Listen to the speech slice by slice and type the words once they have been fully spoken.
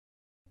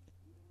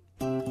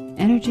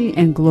energy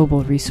and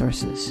global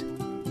resources.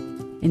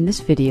 In this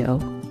video,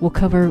 we'll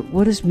cover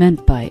what is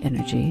meant by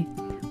energy,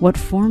 what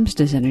forms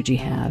does energy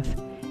have,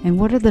 and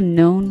what are the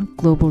known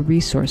global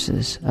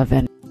resources of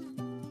energy.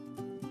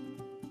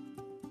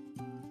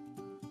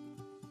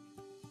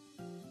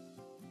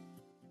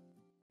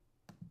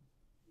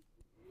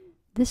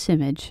 This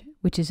image,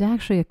 which is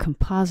actually a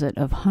composite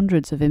of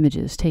hundreds of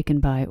images taken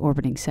by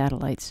orbiting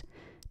satellites,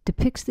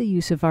 depicts the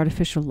use of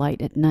artificial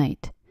light at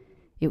night.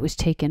 It was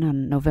taken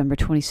on November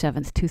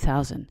 27,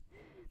 2000.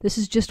 This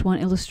is just one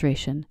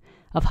illustration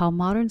of how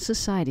modern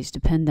societies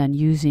depend on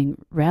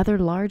using rather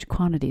large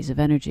quantities of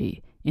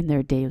energy in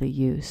their daily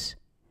use.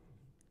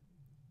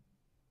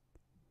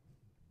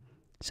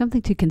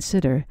 Something to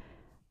consider: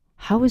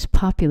 how is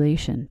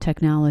population,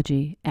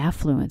 technology,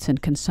 affluence,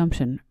 and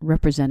consumption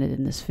represented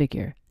in this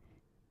figure?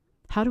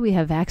 How do we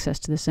have access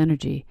to this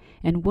energy,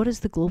 and what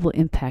is the global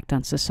impact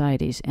on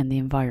societies and the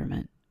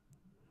environment?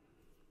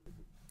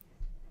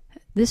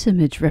 This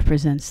image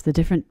represents the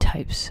different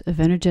types of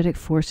energetic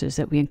forces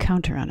that we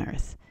encounter on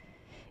Earth.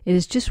 It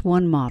is just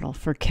one model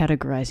for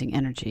categorizing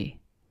energy.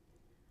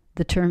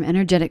 The term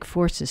energetic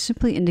forces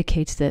simply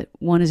indicates that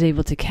one is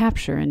able to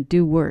capture and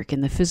do work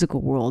in the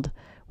physical world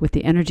with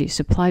the energy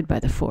supplied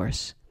by the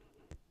force.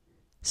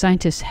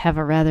 Scientists have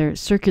a rather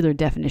circular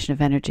definition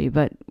of energy,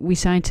 but we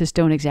scientists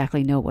don't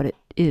exactly know what it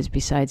is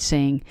besides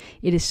saying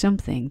it is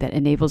something that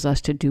enables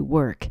us to do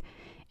work,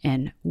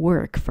 and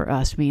work for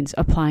us means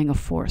applying a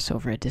force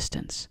over a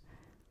distance.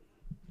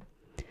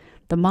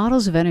 The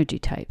models of energy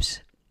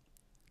types.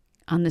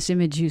 On this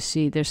image you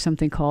see there's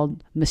something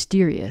called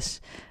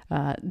mysterious.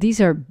 These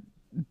are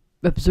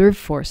observed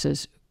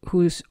forces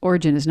whose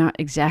origin is not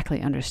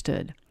exactly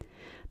understood.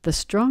 The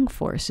strong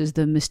force is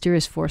the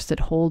mysterious force that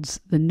holds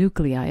the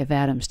nuclei of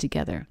atoms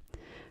together.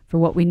 For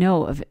what we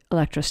know of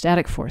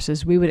electrostatic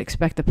forces, we would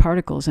expect the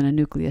particles in a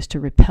nucleus to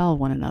repel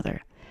one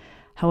another.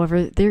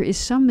 However, there is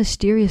some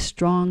mysterious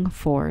strong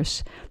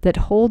force that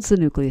holds the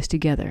nucleus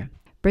together.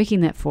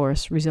 Breaking that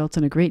force results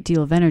in a great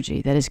deal of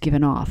energy that is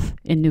given off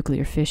in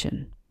nuclear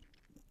fission.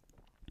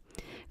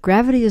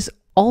 Gravity is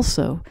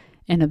also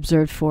an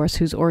observed force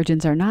whose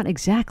origins are not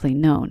exactly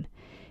known.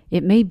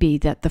 It may be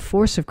that the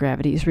force of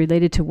gravity is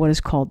related to what is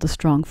called the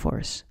strong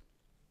force.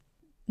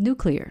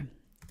 Nuclear.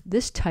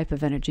 This type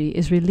of energy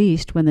is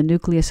released when the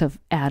nucleus of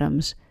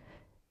atoms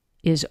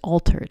is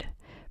altered.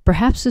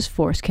 Perhaps this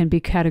force can be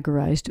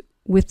categorized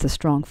with the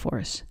strong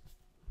force.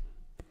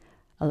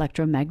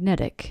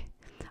 Electromagnetic.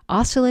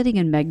 Oscillating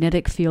and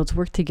magnetic fields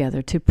work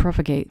together to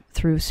propagate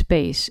through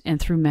space and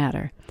through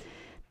matter.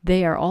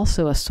 They are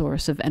also a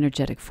source of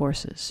energetic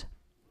forces.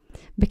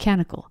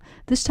 Mechanical.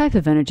 This type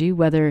of energy,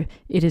 whether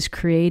it is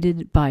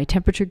created by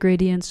temperature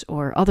gradients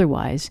or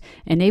otherwise,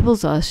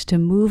 enables us to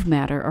move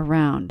matter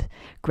around.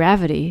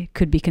 Gravity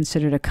could be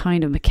considered a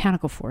kind of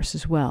mechanical force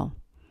as well.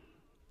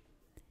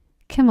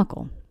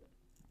 Chemical.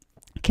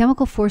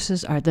 Chemical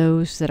forces are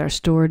those that are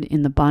stored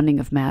in the bonding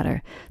of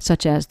matter,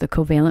 such as the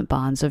covalent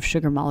bonds of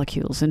sugar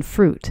molecules in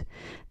fruit.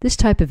 This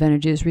type of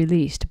energy is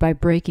released by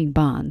breaking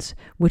bonds,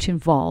 which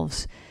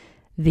involves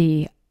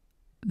the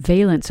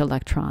valence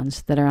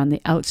electrons that are on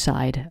the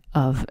outside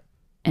of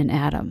an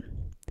atom.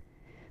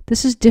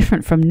 This is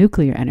different from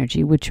nuclear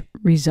energy, which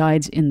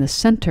resides in the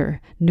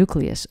center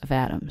nucleus of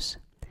atoms.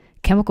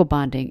 Chemical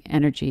bonding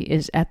energy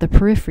is at the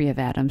periphery of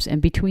atoms and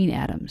between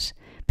atoms,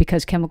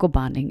 because chemical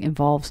bonding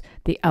involves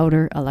the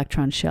outer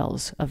electron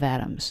shells of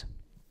atoms.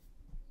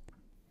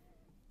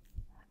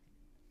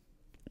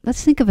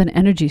 Let's think of an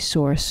energy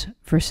source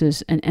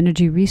versus an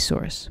energy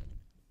resource.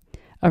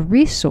 A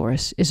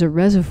resource is a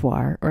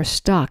reservoir or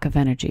stock of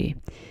energy.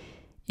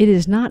 It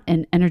is not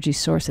an energy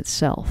source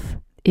itself.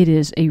 It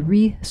is a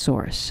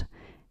resource.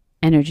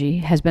 Energy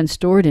has been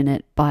stored in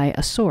it by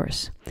a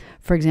source.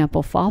 For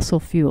example, fossil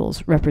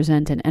fuels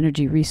represent an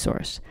energy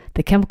resource.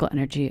 The chemical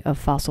energy of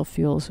fossil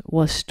fuels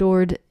was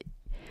stored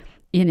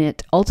in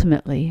it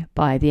ultimately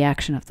by the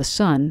action of the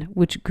sun,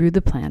 which grew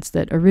the plants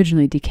that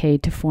originally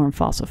decayed to form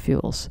fossil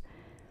fuels.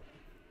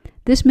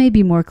 This may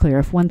be more clear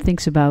if one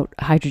thinks about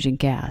hydrogen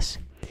gas.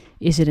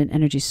 Is it an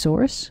energy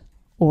source,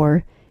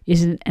 or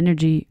is it an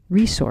energy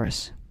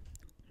resource?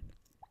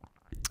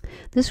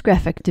 This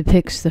graphic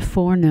depicts the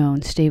 4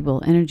 known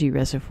stable energy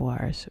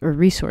reservoirs or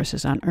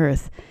resources on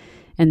Earth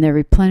and their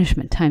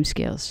replenishment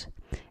timescales.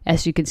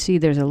 As you can see,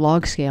 there's a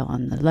log scale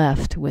on the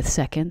left with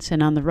seconds,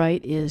 and on the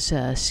right is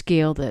a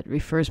scale that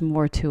refers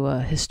more to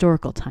a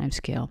historical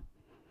timescale.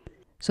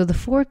 So the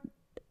 4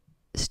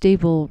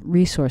 stable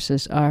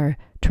resources are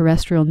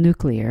terrestrial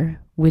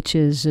nuclear, which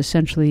is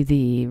essentially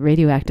the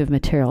radioactive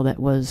material that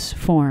was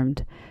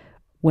formed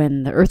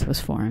when the Earth was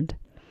formed.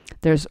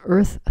 There's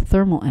Earth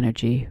thermal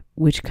energy,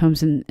 which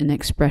comes in an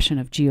expression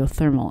of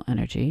geothermal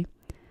energy.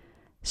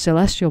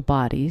 Celestial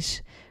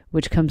bodies,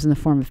 which comes in the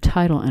form of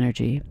tidal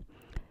energy.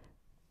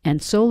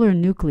 And solar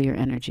nuclear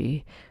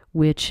energy,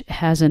 which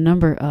has a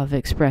number of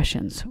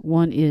expressions.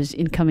 One is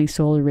incoming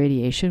solar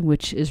radiation,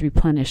 which is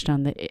replenished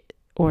on the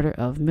order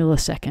of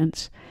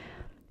milliseconds.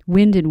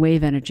 wind and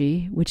wave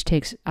energy, which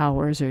takes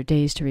hours or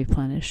days to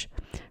replenish,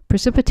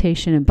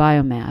 precipitation and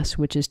biomass,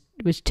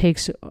 which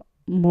takes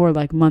more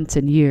like months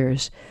and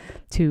years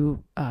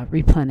to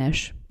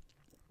replenish.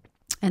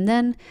 And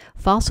then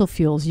fossil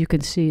fuels, you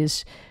can see,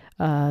 is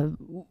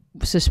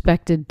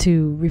suspected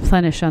to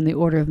replenish on the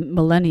order of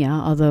millennia,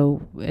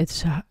 although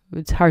it's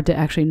hard to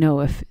actually know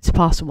if it's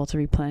possible to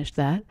replenish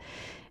that.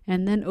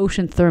 And then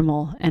ocean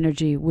thermal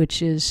energy,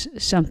 which is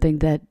something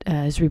that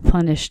is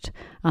replenished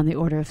on the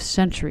order of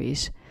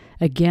centuries.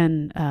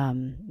 Again,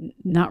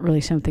 not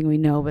really something we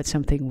know, but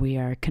something we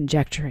are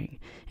conjecturing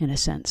in a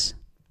sense.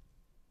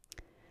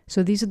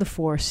 So these are the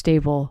 4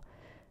 stable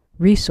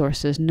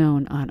resources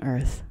known on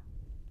Earth.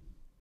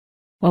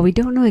 While we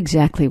don't know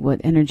exactly what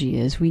energy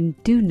is, we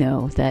do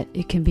know that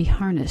it can be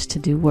harnessed to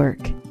do work.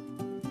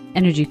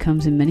 Energy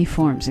comes in many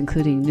forms,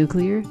 including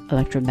nuclear,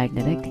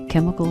 electromagnetic,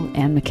 chemical,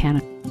 and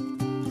mechanical.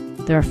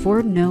 There are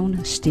 4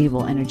 known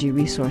stable energy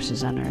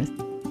resources on Earth,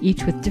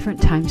 each with different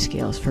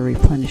timescales for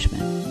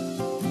replenishment.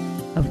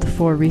 Of the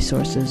 4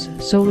 resources,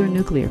 solar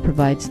nuclear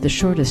provides the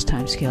shortest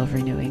timescale of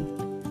renewing,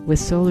 with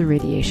solar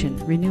radiation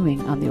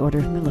renewing on the order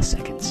of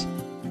milliseconds.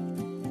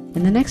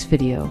 In the next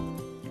video,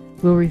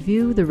 we'll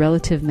review the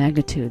relative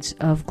magnitudes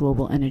of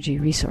global energy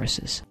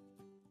resources.